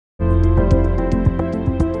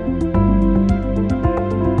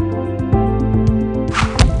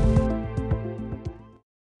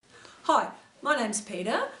name's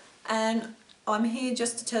Peta and I'm here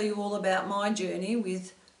just to tell you all about my journey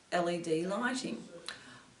with LED lighting.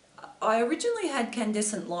 I originally had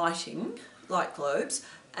incandescent light globes,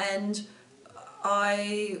 and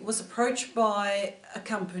I was approached by a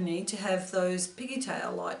company to have those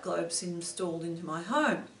pigtail light globes installed into my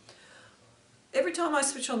home. Every time I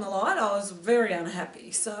switched on the light I was very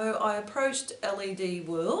unhappy, so I approached LED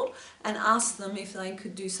World and asked them if they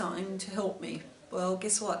could do something to help me. Well,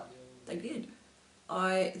 guess what? They did.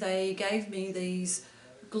 They gave me these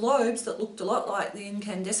globes that looked a lot like the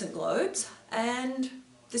incandescent globes, and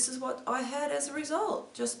this is what I had as a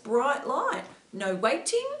result. Just bright light, no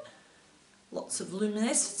weighting, lots of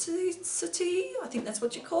luminosity, I think that's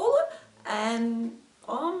what you call it, and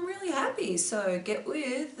I'm really happy. So get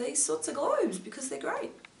with these sorts of globes because they're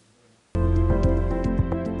great.